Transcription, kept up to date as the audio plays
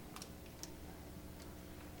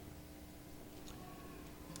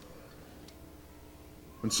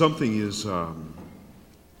When something is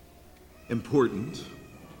important,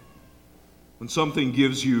 when something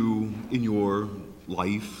gives you in your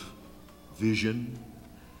life vision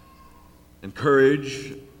and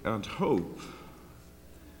courage and hope,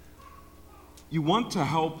 you want to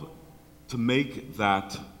help to make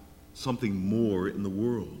that something more in the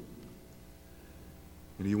world.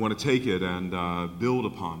 And you want to take it and build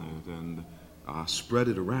upon it and spread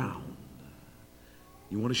it around.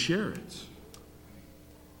 You want to share it.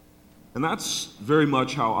 And that's very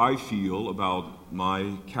much how I feel about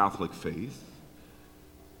my Catholic faith.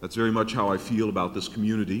 That's very much how I feel about this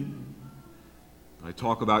community. I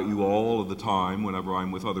talk about you all of the time whenever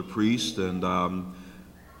I'm with other priests, and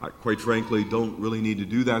I, quite frankly, don't really need to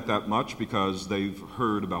do that much because they've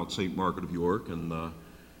heard about St. Margaret of York and the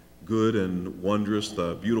good and wondrous,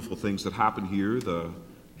 the beautiful things that happen here, the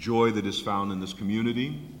joy that is found in this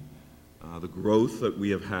community, the growth that we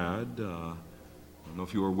have had. I don't know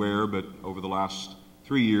if you are aware, but over the last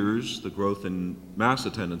 3 years, the growth in Mass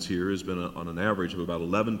attendance here has been on an average of about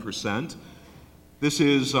 11%. This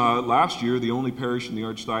is, last year, the only parish in the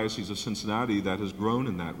Archdiocese of Cincinnati that has grown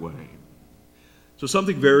in that way. So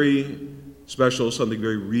something very special, something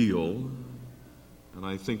very real, and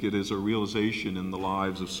I think it is a realization in the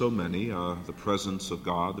lives of so many, the presence of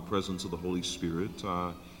God, the presence of the Holy Spirit,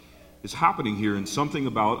 is happening here, and something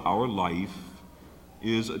about our life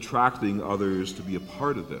is attracting others to be a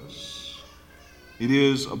part of this. It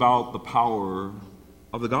is about the power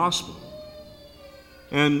of the gospel.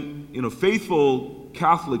 And, faithful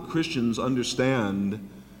Catholic Christians understand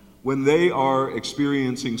when they are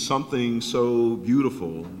experiencing something so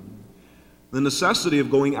beautiful, the necessity of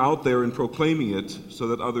going out there and proclaiming it so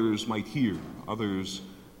that others might hear, others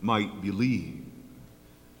might believe.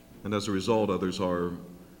 And as a result, others are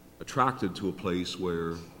attracted to a place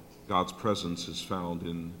where God's presence is found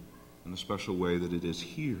in a special way that it is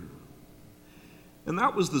here. And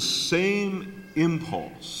that was the same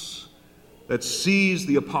impulse that seized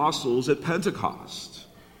the apostles at Pentecost.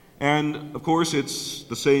 And of course, it's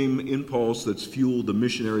the same impulse that's fueled the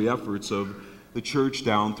missionary efforts of the church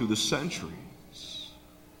down through the centuries.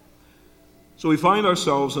 So we find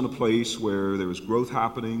ourselves in a place where there is growth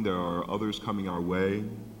happening, there are others coming our way.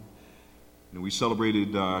 We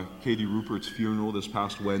celebrated Katie Rupert's funeral this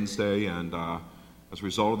past Wednesday, and as a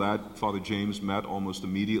result of that, Father James met almost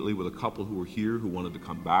immediately with a couple who were here who wanted to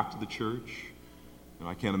come back to the church. And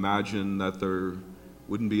I can't imagine that there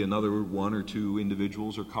wouldn't be another one or two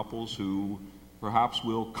individuals or couples who perhaps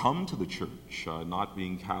will come to the church, not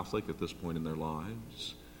being Catholic at this point in their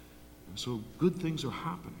lives. And so good things are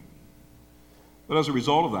happening. But as a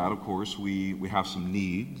result of that, of course, we have some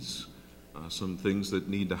needs. Some things that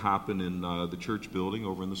need to happen in the church building,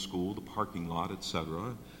 over in the school, the parking lot,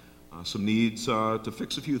 etc. Some needs to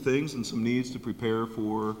fix a few things, and some needs to prepare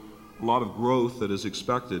for a lot of growth that is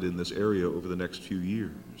expected in this area over the next few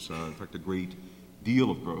years. In fact, a great deal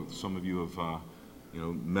of growth. Some of you have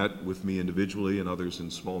met with me individually and others in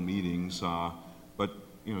small meetings. But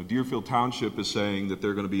Deerfield Township is saying that there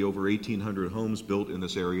are going to be over 1,800 homes built in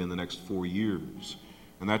this area in the next 4 years.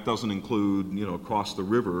 And that doesn't include, across the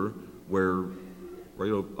river, where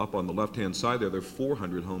right up on the left-hand side there are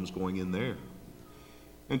 400 homes going in there.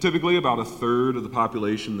 And typically about a third of the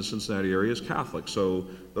population in the Cincinnati area is Catholic, so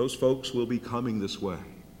those folks will be coming this way.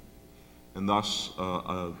 And thus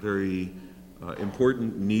a very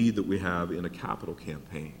important need that we have in a capital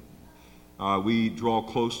campaign. We draw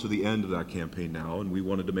close to the end of that campaign now, and we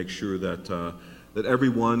wanted to make sure that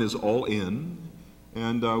everyone is all in.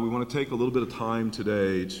 And we want to take a little bit of time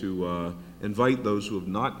today to invite those who have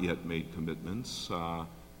not yet made commitments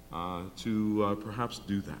to perhaps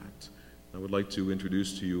do that. I would like to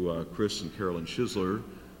introduce to you Chris and Carolyn Schisler,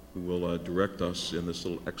 who will direct us in this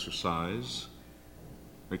little exercise.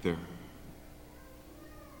 Right there.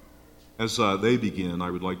 As they begin, I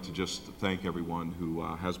would like to just thank everyone who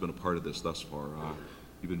has been a part of this thus far.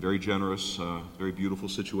 You've been very generous, very beautiful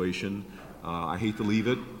situation. I hate to leave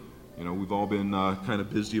it. We've all been kind of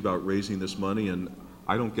busy about raising this money, and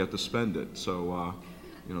I don't get to spend it. So,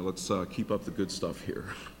 let's keep up the good stuff here.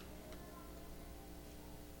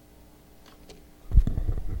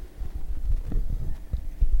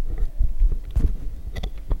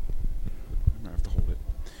 I'm gonna have to hold it.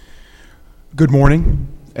 Good morning.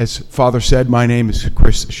 As Father said, my name is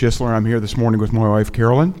Chris Schisler. I'm here this morning with my wife,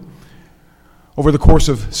 Carolyn. Over the course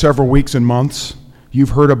of several weeks and months,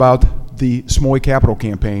 you've heard about the Smoy Capital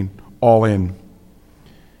Campaign, All In.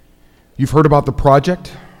 You've heard about the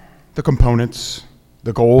project, the components,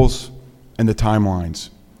 the goals, and the timelines.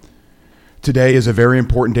 Today is a very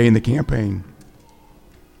important day in the campaign.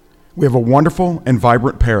 We have a wonderful and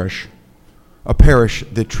vibrant parish a parish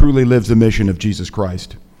that truly lives the mission of Jesus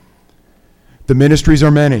Christ. The ministries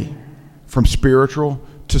are many, from spiritual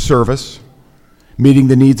to service, meeting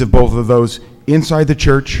the needs of both of those inside the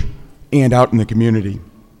church and out in the community.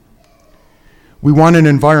 We want an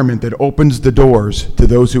environment that opens the doors to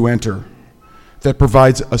those who enter, that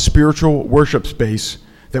provides a spiritual worship space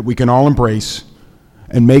that we can all embrace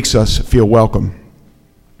and makes us feel welcome.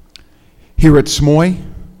 Here at Smoy,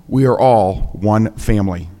 we are all one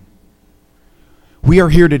family. We are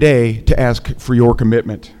here today to ask for your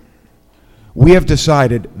commitment. We have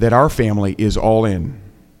decided that our family is all in.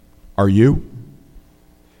 Are you?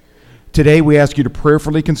 Today, we ask you to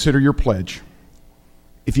prayerfully consider your pledge.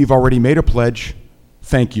 If you've already made a pledge,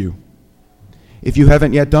 thank you. If you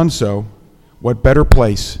haven't yet done so, what better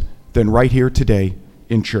place than right here today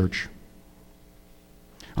in church?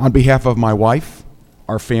 On behalf of my wife,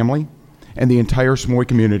 our family, and the entire Smoy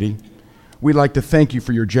community, we'd like to thank you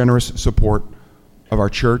for your generous support of our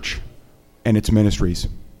church and its ministries.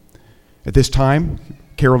 At this time,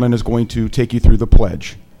 Carolyn is going to take you through the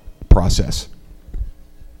pledge process.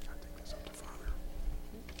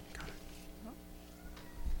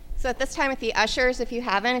 So at this time with the ushers, if you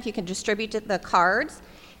haven't, if you can distribute the cards.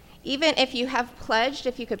 Even if you have pledged,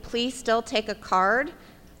 if you could please still take a card.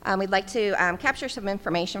 We'd like to capture some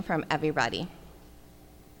information from everybody.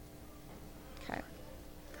 Okay.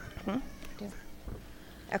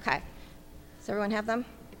 Okay. Does everyone have them?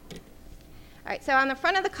 All right, so on the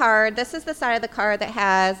front of the card, this is the side of the card that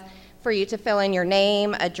has for you to fill in your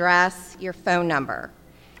name, address, your phone number.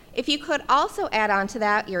 If you could also add on to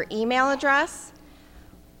that your email address,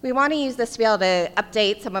 we want to use this to be able to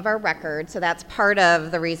update some of our records, so that's part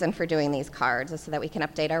of the reason for doing these cards, is so that we can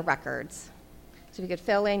update our records. So if you could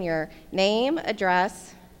fill in your name,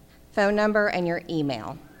 address, phone number, and your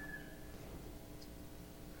email.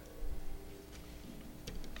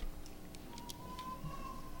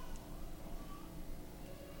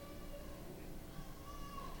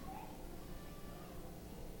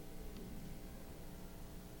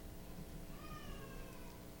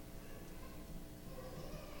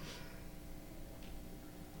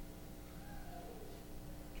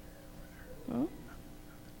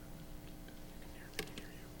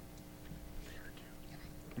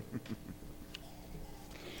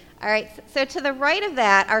 All right, so to the right of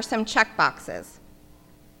that are some check boxes.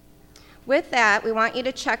 With that, we want you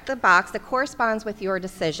to check the box that corresponds with your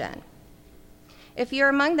decision. If you're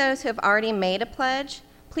among those who have already made a pledge,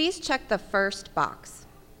 please check the first box.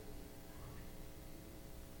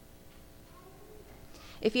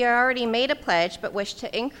 If you already made a pledge but wish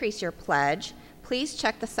to increase your pledge, please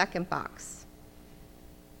check the second box.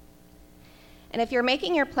 And if you're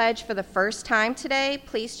making your pledge for the first time today,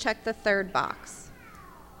 please check the third box.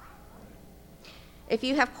 If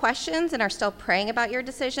you have questions and are still praying about your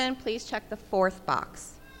decision, please check the fourth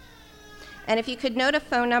box. And if you could note a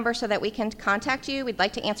phone number so that we can contact you, we'd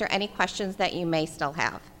like to answer any questions that you may still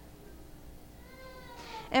have.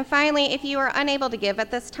 And finally, if you are unable to give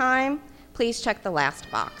at this time, please check the last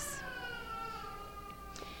box.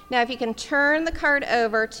 Now, if you can turn the card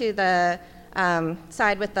over to the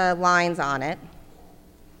side with the lines on it,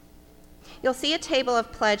 you'll see a table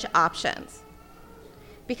of pledge options.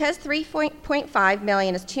 Because $3.5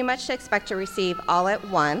 million is too much to expect to receive all at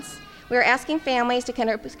once, we are asking families to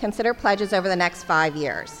consider pledges over the next 5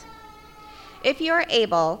 years. If you are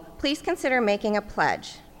able, please consider making a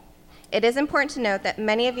pledge. It is important to note that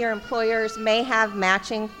many of your employers may have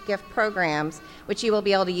matching gift programs which you will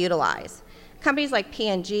be able to utilize. Companies like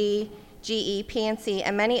P&G, GE, PNC,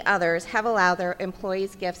 and many others have allowed their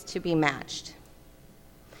employees' gifts to be matched.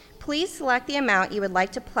 Please select the amount you would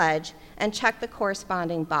like to pledge and check the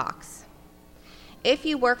corresponding box. If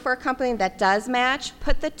you work for a company that does match,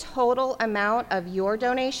 put the total amount of your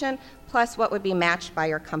donation plus what would be matched by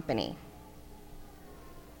your company.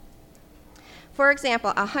 For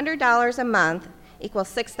example, $100 a month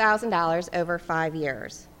equals $6,000 over 5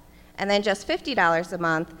 years. And then just $50 a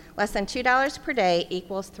month, less than $2 per day,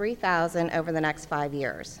 equals $3,000 over the next 5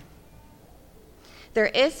 years. There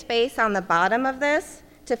is space on the bottom of this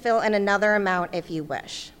to fill in another amount if you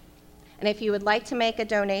wish. And if you would like to make a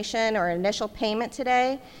donation or initial payment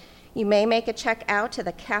today, you may make a check out to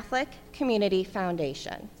the Catholic Community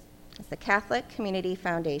Foundation. It's the Catholic Community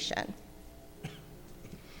Foundation.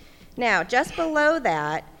 Now, just below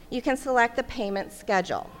that, you can select the payment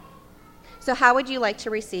schedule. So how would you like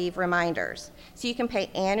to receive reminders? So you can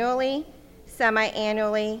pay annually,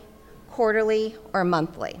 semi-annually, quarterly, or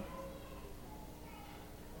monthly.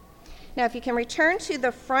 Now, if you can return to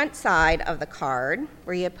the front side of the card,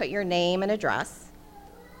 where you put your name and address,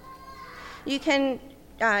 you can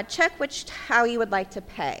check how you would like to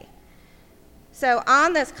pay. So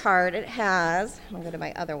on this card, it has, I'm going to go to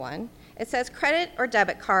my other one, it says credit or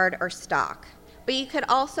debit card or stock. But you could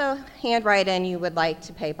also handwrite in you would like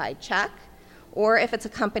to pay by check, or if it's a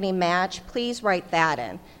company match, please write that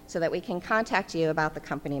in so that we can contact you about the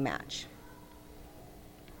company match.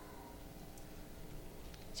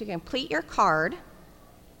 So you complete your card.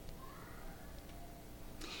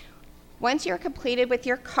 Once you're completed with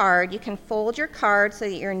your card, you can fold your card so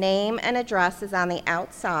that your name and address is on the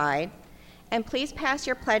outside, and please pass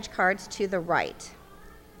your pledge cards to the right.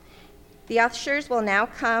 The ushers will now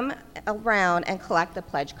come around and collect the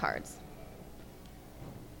pledge cards.